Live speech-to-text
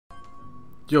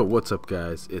Yo, what's up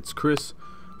guys? It's Chris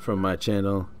from my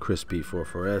channel,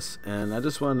 ChrisP44S, and I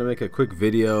just wanted to make a quick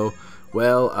video.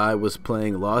 Well, I was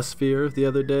playing Lost Sphear the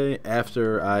other day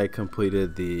after I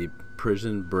completed the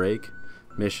prison break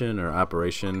mission or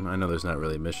operation. I know there's not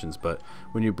really missions, but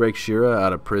when you break Shira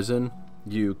out of prison,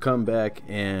 you come back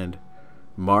and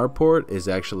Maarport is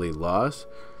actually lost.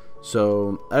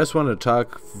 So I just wanted to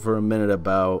talk for a minute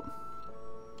about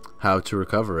how to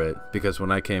recover it, because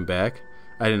when I came back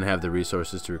I didn't have the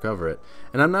resources to recover it,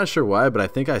 and I'm not sure why, but I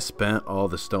think I spent all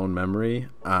the stone memory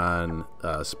on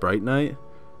Sprite Night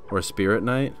or Spirit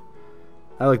Night.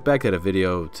 I looked back at a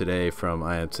video today from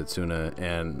I Am Setsuna,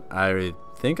 and I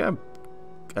think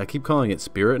I keep calling it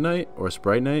Spirit Night or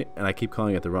Sprite Night, and I keep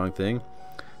calling it the wrong thing.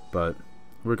 But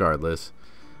regardless,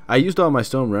 I used all my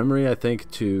stone memory, I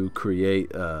think, to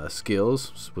create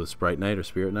skills with Sprite Night or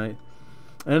Spirit Night.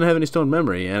 I didn't have any stone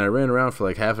memory, and I ran around for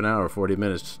like half an hour, 40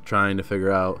 minutes, trying to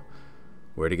figure out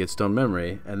where to get stone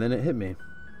memory, and then it hit me.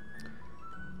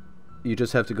 You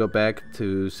just have to go back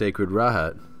to Sacred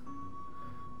Rahat.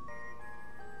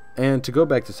 And to go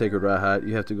back to Sacred Rahat,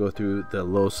 you have to go through the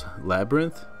Los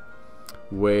Labyrinth,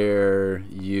 where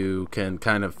you can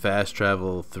kind of fast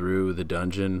travel through the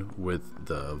dungeon with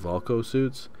the Volko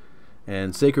suits.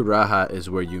 And Sacred Rahat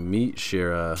is where you meet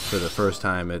Shira for the first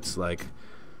time. It's like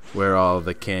where all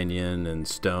the canyon and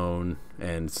stone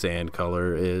and sand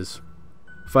color is.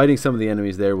 Fighting some of the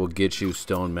enemies there will get you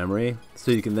stone memory,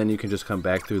 so you can just come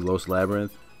back through Los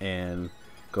Labyrinth and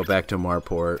go back to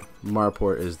Maarport.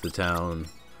 Maarport is the town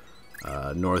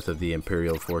north of the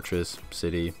Imperial Fortress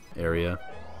city area.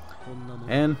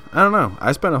 And I don't know,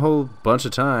 I spent a whole bunch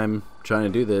of time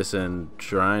trying to do this and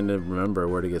trying to remember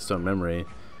where to get stone memory,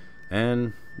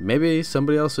 and maybe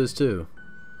somebody else is too.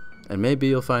 And maybe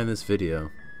you'll find this video,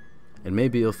 and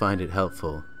maybe you'll find it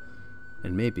helpful,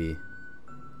 and maybe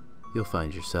you'll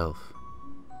find yourself.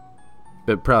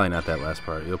 But probably not that last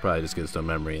part. You'll probably just get stone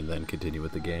memory and then continue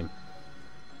with the game.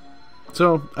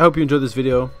 So I hope you enjoyed this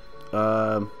video.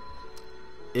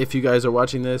 If you guys are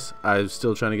watching this, I'm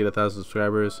still trying to get 1,000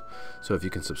 subscribers, so if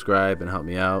you can subscribe and help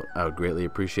me out, I would greatly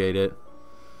appreciate it.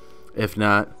 If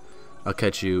not, I'll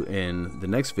catch you in the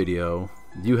next video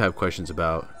you have questions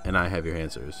about, and I have your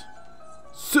answers.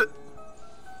 Sit!